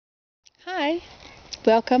Hi,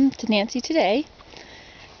 welcome to Nancy Today.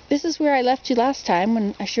 This is where I left you last time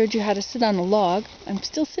when I showed you how to sit on a log. I'm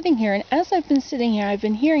still sitting here, and as I've been sitting here, I've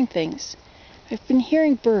been hearing things. I've been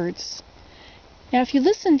hearing birds. Now, if you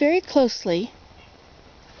listen very closely,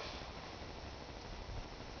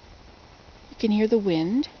 you can hear the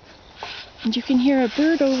wind, and you can hear a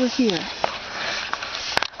bird over here.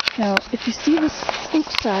 Now, if you see this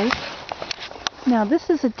each side, now this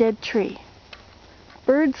is a dead tree.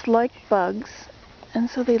 Birds like bugs, and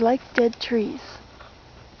so they like dead trees.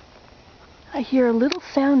 I hear a little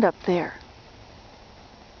sound up there.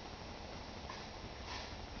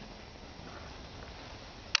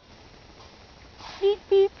 Beep,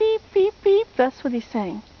 beep, beep, beep, beep. That's what he's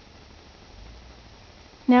saying.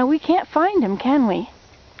 Now we can't find him, can we?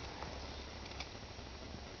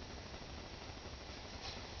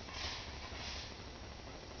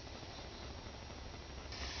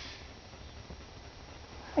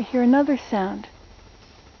 I hear another sound.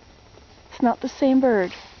 It's not the same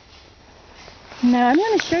bird. Now I'm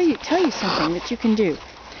going to tell you something that you can do.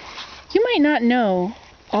 You might not know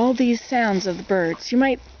all these sounds of the birds. You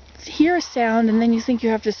might hear a sound and then you think you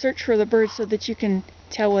have to search for the bird so that you can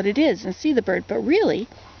tell what it is and see the bird. But really,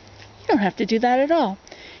 you don't have to do that at all.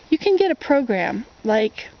 You can get a program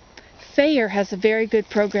like Thayer has a very good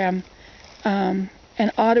program,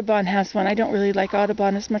 and Audubon has one. I don't really like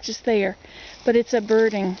Audubon as much as Thayer, but it's a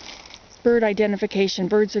bird identification,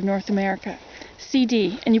 Birds of North America,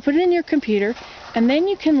 CD, and you put it in your computer, and then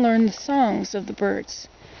you can learn the songs of the birds.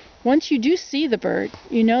 Once you do see the bird,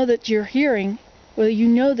 you know that you're hearing, well, you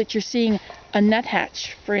know that you're seeing a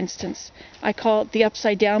nuthatch, for instance. I call it the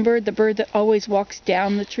upside down bird, the bird that always walks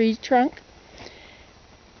down the tree trunk.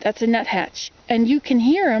 That's a nuthatch, and you can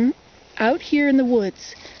hear them out here in the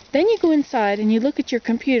woods. Then you go inside and you look at your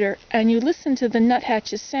computer and you listen to the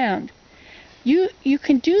nuthatch's sound. You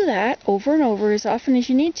can do that over and over as often as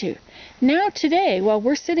you need to. Now today, while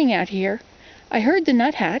we're sitting out here, I heard the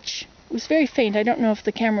nuthatch. It was very faint. I don't know if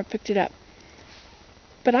the camera picked it up.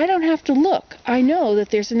 But I don't have to look. I know that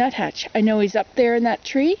there's a nuthatch. I know he's up there in that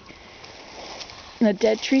tree, in a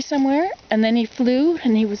dead tree somewhere, and then he flew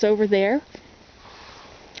and he was over there.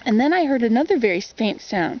 And then I heard another very faint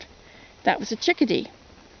sound. That was a chickadee.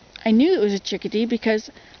 I knew it was a chickadee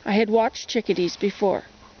because I had watched chickadees before.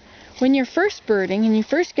 When you're first birding and you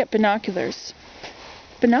first get binoculars,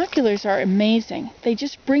 binoculars are amazing. They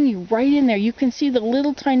just bring you right in there. You can see the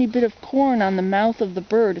little tiny bit of corn on the mouth of the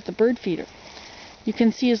bird at the bird feeder. You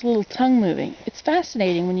can see his little tongue moving. It's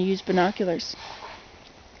fascinating when you use binoculars.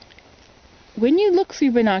 When you look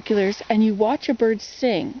through binoculars and you watch a bird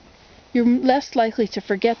sing, you're less likely to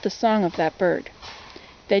forget the song of that bird.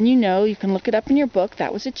 Then you know, you can look it up in your book,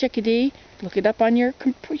 that was a chickadee, look it up on your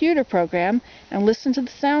computer program, and listen to the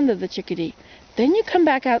sound of the chickadee. Then you come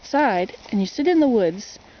back outside, and you sit in the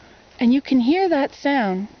woods, and you can hear that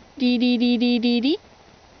sound, dee-dee-dee-dee-dee-dee,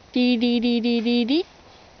 dee-dee-dee-dee-dee-dee,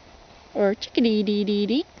 or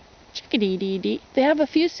chickadee-dee-dee-dee, chickadee-dee-dee. They have a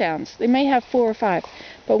few sounds. They may have 4 or 5.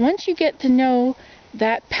 But once you get to know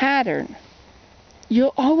that pattern,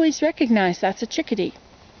 you'll always recognize that's a chickadee.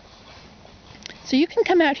 So you can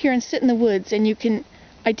come out here and sit in the woods and you can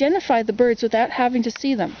identify the birds without having to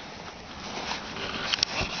see them.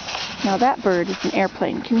 Now that bird is an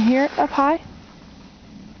airplane. Can you hear it up high?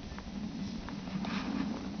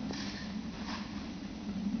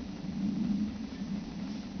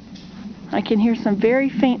 I can hear some very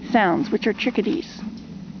faint sounds, which are chickadees.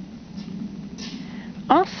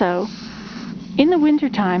 Also, in the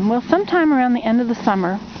wintertime, well, sometime around the end of the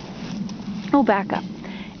summer, back up.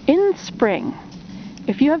 In spring,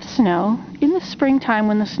 if you have snow, in the springtime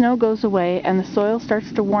when the snow goes away and the soil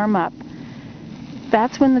starts to warm up,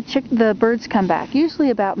 that's when the birds come back, usually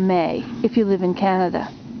about May, if you live in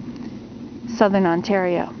Canada, southern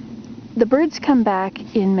Ontario. The birds come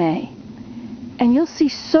back in May, and you'll see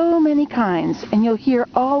so many kinds, and you'll hear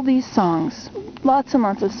all these songs, lots and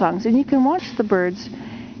lots of songs, and you can watch the birds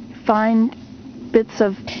find bits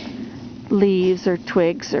of leaves or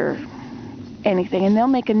twigs or anything, and they'll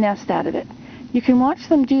make a nest out of it. You can watch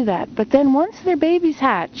them do that, but then once their babies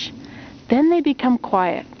hatch, then they become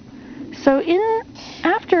quiet. So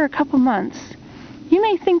after a couple months, you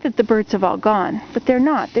may think that the birds have all gone, but they're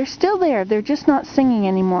not. They're still there. They're just not singing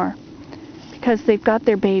anymore because they've got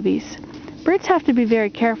their babies. Birds have to be very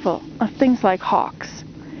careful of things like hawks.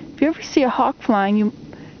 If you ever see a hawk flying,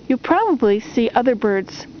 you'll probably see other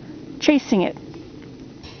birds chasing it.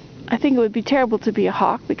 I think it would be terrible to be a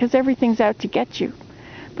hawk because everything's out to get you.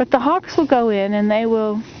 But the hawks will go in and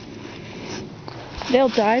they'll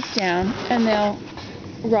dive down and they'll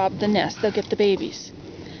rob the nest. They'll get the babies.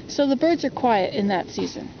 So the birds are quiet in that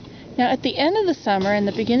season. Now at the end of the summer and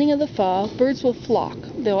the beginning of the fall, birds will flock.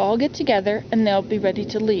 They'll all get together and they'll be ready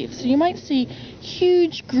to leave. So you might see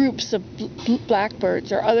huge groups of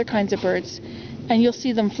blackbirds or other kinds of birds, and you'll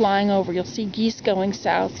see them flying over. You'll see geese going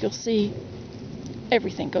south. You'll see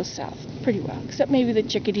everything goes south pretty well, except maybe the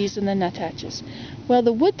chickadees and the nuthatches. Well,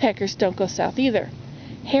 the woodpeckers don't go south either.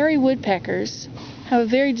 Hairy woodpeckers have a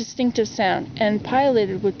very distinctive sound, and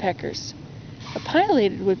pileated woodpeckers. A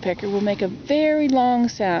pileated woodpecker will make a very long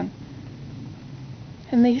sound,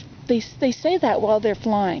 and they say that while they're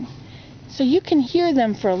flying. So you can hear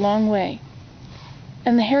them for a long way.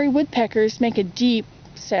 And the hairy woodpeckers make a deep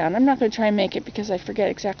sound. I'm not going to try and make it because I forget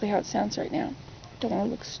exactly how it sounds right now. Don't want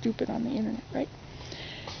to look stupid on the internet, right?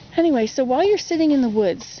 Anyway, so while you're sitting in the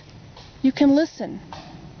woods, you can listen.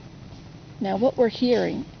 Now what we're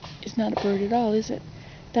hearing is not a bird at all, is it?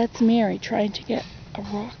 That's Mary trying to get a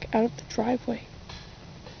rock out of the driveway.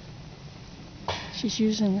 She's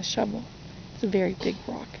using the shovel. It's a very big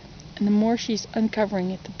rock. And the more she's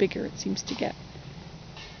uncovering it, the bigger it seems to get.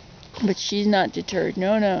 But she's not deterred.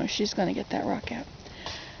 No, she's going to get that rock out.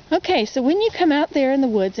 Okay, so when you come out there in the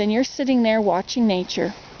woods and you're sitting there watching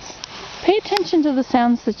nature, pay attention to the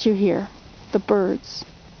sounds that you hear. The birds.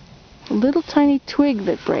 The little tiny twig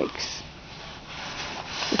that breaks.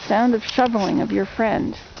 The sound of shoveling of your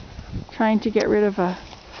friend trying to get rid of a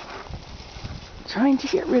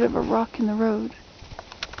rock in the road.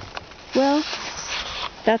 Well,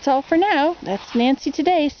 that's all for now. That's Nancy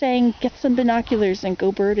today saying get some binoculars and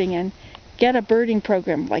go birding, and get a birding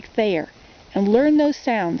program like Thayer and learn those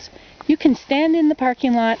sounds. You can stand in the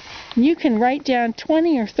parking lot and you can write down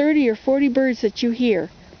 20 or 30 or 40 birds that you hear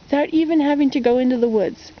without even having to go into the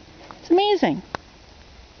woods. It's amazing.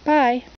 Bye.